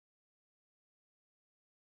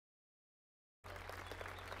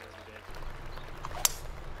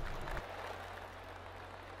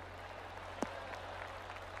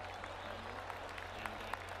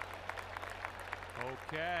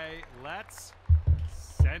Okay, let's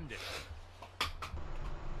send it.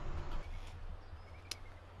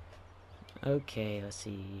 Okay, let's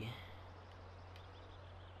see.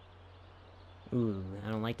 Ooh, I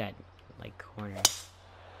don't like that, like, corner.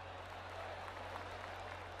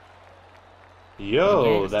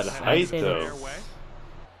 Yo, Yes, that I'd height say though.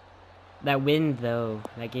 that wind, though,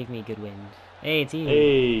 that gave me good wind. Hey, team.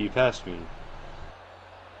 Hey, you passed me.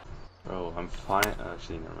 Bro, I'm fine.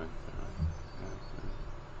 Actually, never mind.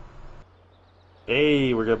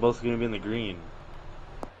 Hey, we're both gonna be in the green.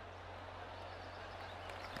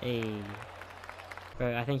 Hey.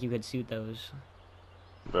 Bro, I think you could suit those.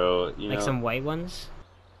 Bro, you Like know, some white ones?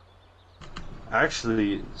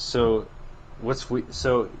 actually, so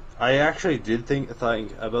so I actually did think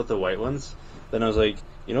about the white ones. Then I was like,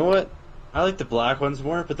 you know what? I like the black ones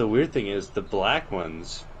more, but the weird thing is the black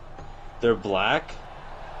ones, they're black,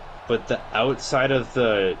 but the outside of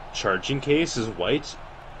the charging case is white,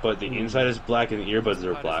 but the inside is black and the earbuds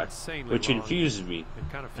are black, which confuses me.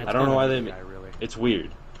 I That's don't kind know of why weird. it's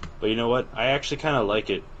weird. But you know what? I actually kind of like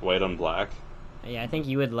it white on black. Yeah, I think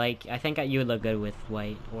you would like. I think you would look good with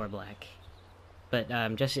white or black. But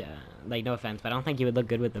just like, no offense, but I don't think you would look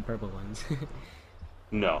good with the purple ones.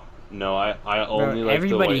 No, no, I Bro, only like the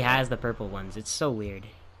everybody white has the purple ones. It's so weird.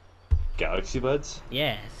 Galaxy Buds.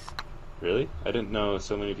 Yes, Really? I didn't know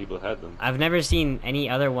so many people had them. I've never seen any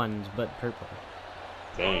other ones but purple.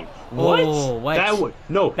 Dang. Oh, what? That would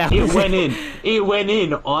no. That It was- went in. It went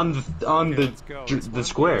in on Okay, the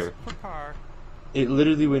square. It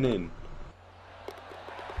literally went in.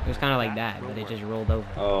 It was kind of like that, but it just rolled over.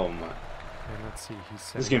 Oh my. And let's see,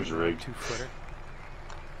 he's This game's rigged. 2-footer.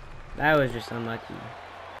 That was just unlucky.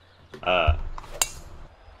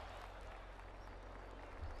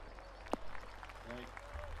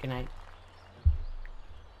 Good night.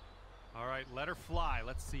 All right, let her fly.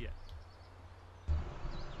 Let's see it.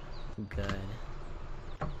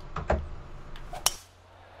 Good.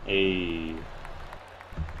 Hey.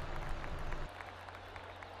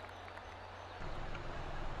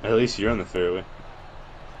 At least you're on the fairway.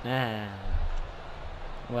 Ah.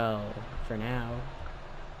 Well, for now.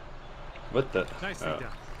 What the? Nicely Oh.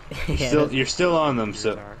 done. Yeah, You're still on them. Here's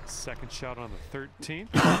So our second shot on the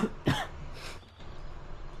 13th.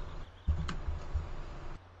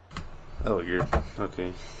 oh, you're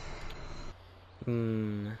okay.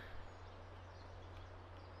 Hmm.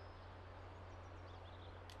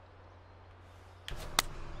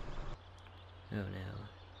 Oh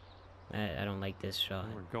no. I don't like this shot.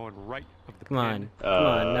 We're going right of the Come on. pin. Come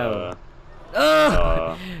on, no. Uh,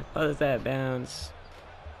 Oh! What is that bounce?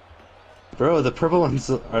 Bro, the purple ones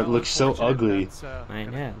look so Unfortunately, ugly. that's, I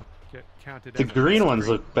gonna know. get counted The as a green missed ones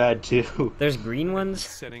green. look bad too. There's green ones?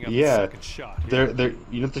 Setting up Yeah, the second shot here. they're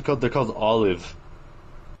you know what they're called? They're called olive.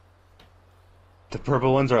 The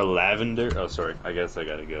purple ones are lavender. Oh, sorry. I guess I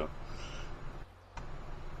gotta go.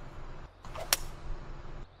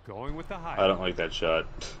 Going with the high. I don't like that shot.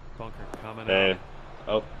 Bunker coming Hey.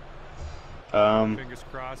 out. Oh. Fingers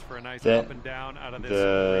crossed for a nice the- up and down out of this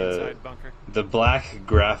the- green side bunker. The black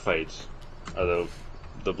graphite are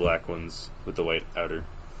the black ones with the white outer.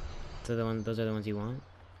 So those are the ones you want?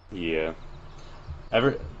 Yeah.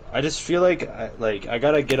 I just feel like I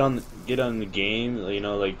gotta get on the game. You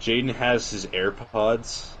know, like Jaden has his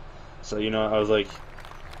AirPods, so you know I was like,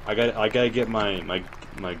 I gotta get my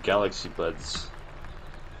Galaxy Buds.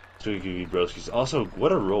 So we can be broskies. Also,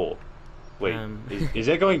 what a roll! Wait, is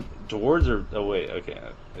that going towards or away? Okay,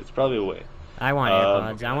 it's probably away. I want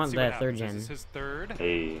AirPods. Okay, I let's want see the what third happens. gen. This is his third.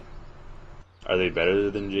 Hey, are they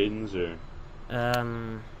better than Jaden's or?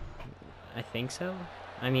 I think so.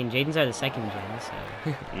 I mean, Jaden's are the second gen,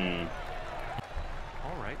 so. Mm.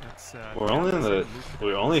 All right, that's.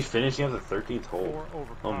 We're only finishing up the 13th hole.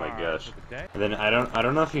 Oh my gosh! And then I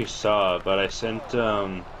don't know if you saw, but I sent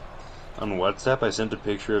on WhatsApp. I sent a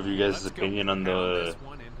picture of you guys' opinion on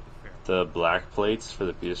the black plates for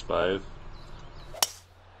the PS5.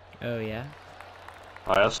 Oh yeah.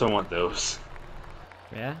 I also want those.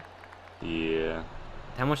 Yeah. Yeah.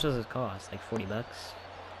 How much does it cost? Like $40?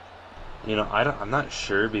 You know, I'm not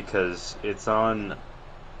sure because it's on.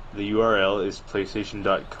 The URL is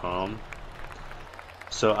PlayStation.com.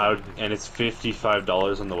 So and it's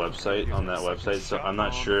 $55 on the website on that website. So I'm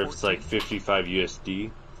not sure if it's like 55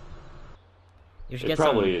 USD. You should It get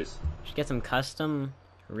probably some, is. You should get some custom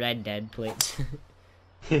Red Dead plates.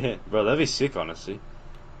 Bro, that'd be sick, honestly.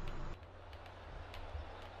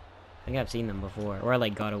 I think I've seen them before, or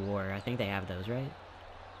like God of War. I think they have those, right?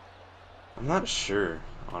 I'm not sure,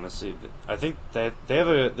 honestly. I think that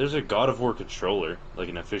there's a God of War controller, like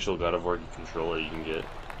an official God of War controller you can get.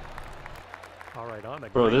 All right, on the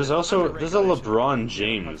Bro, green. there's a Under LeBron regulation,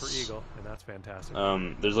 James. putt for eagle, and that's fantastic.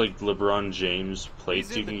 There's like LeBron James plates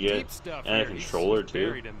He's you in the can get, deep stuff and a here. controller He's too.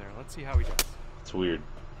 buried in there. Let's see how he does. It's weird,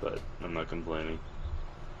 but I'm not complaining.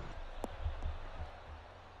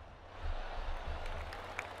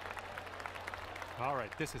 All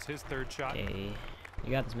right, this is his third shot. Okay.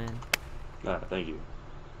 You got this, man. Ah, thank you.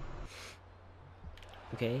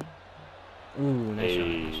 Okay. Ooh, nice shot.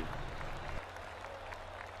 Hey, Nice shot.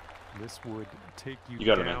 This would take you, You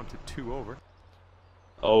got it, down man. to 2 over.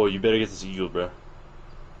 oh, you better get this eagle, bro.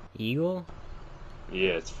 Eagle?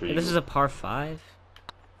 Yeah, it's for Hey, you. this is a par 5?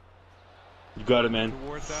 You got it, man.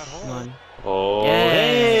 Towards that hole. Come on. Oh, Yes.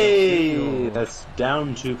 hey! That's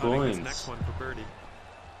down 2 Putting this points. next one for birdie.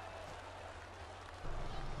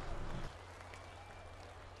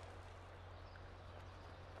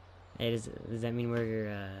 Hey, does that mean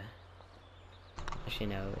we're, actually,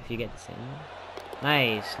 no. If you get this in.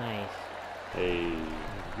 Nice, nice. Hey.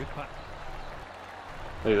 Good putt.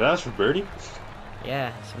 Wait, that's for birdie?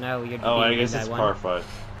 Yeah, so now you're Oh, I beating guess by it's one. par 5.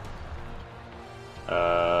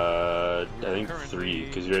 I think Currently 3,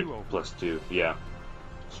 because you're 2 over. at plus 2. Yeah.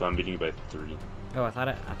 So I'm beating you by 3. Oh, I thought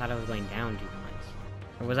I was going down 2 points.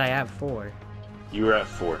 Or was I at 4? You were at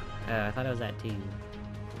 4. I thought I was at 2.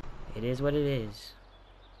 It is what it is.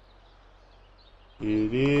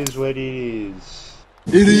 It is what it is.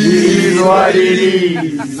 It is what it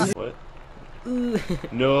is. What? Ooh.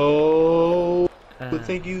 No. But Uh,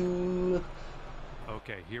 thank you.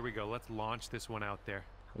 Okay, here we go. Let's launch this one out there.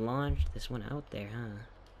 Launch this one out there,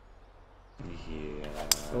 huh? Yeah.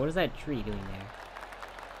 So what is that tree doing there?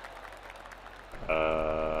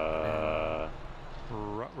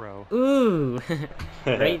 Ruh-roh. Ooh!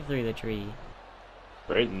 Right through the tree.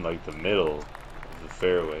 Right in like the middle of the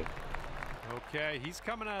fairway. Okay, he's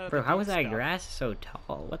coming out of Bro, the how deep is that stuff. grass so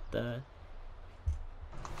tall? What the?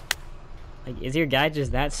 Like, is your guy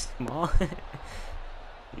just that small?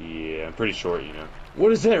 Yeah, I'm pretty short, you know.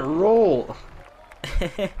 What is that roll?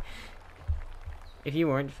 If you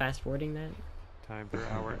weren't fast forwarding that? Time for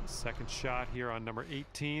our second shot here on number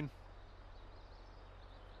 18.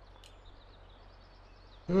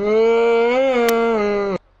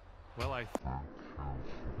 Well, I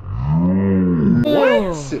What?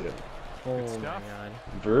 Oh my stuff. god.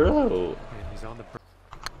 Bro. and he's on the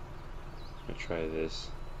I'm gonna try this.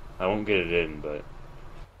 I won't get it in, but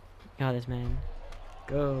Got this, man.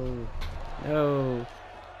 Go. No.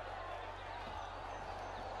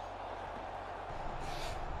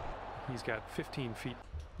 He's got 15 feet.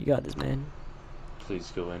 You got this, man.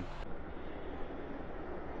 please go in.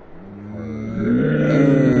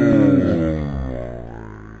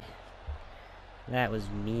 That was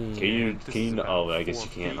mean. This is about oh, I guess 4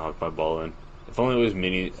 you can't feet. knock my ball in. If only it was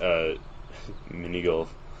mini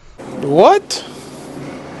golf. What?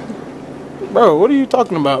 Bro, what are you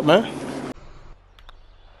talking about, man? And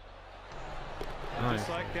just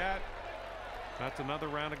Honestly. like that, that's another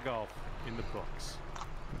round of golf in the books.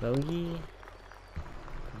 Bogey.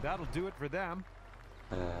 That'll do it for them.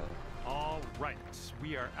 All right,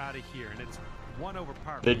 we are out of here, and it's 1 over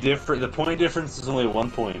par. The point difference is only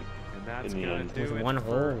 1 point. And that's in the gonna end. do There's it one for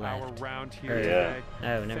hole our left. round here Or- Yeah. today.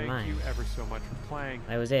 Oh, never Thank mind. you ever so much for playing.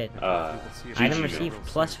 That was it. We will see you GG, Item man. received real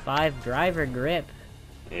plus soon. 5 driver grip.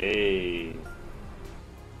 Hey,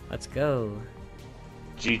 Let's go.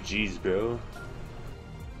 GG's, bro.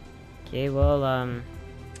 Okay, well,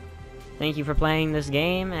 thank you for playing this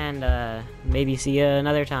game, and, maybe see you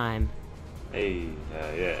another time. Hey,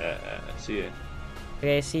 yeah, see ya.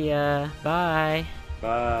 Okay, see ya. Bye.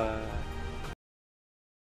 Bye.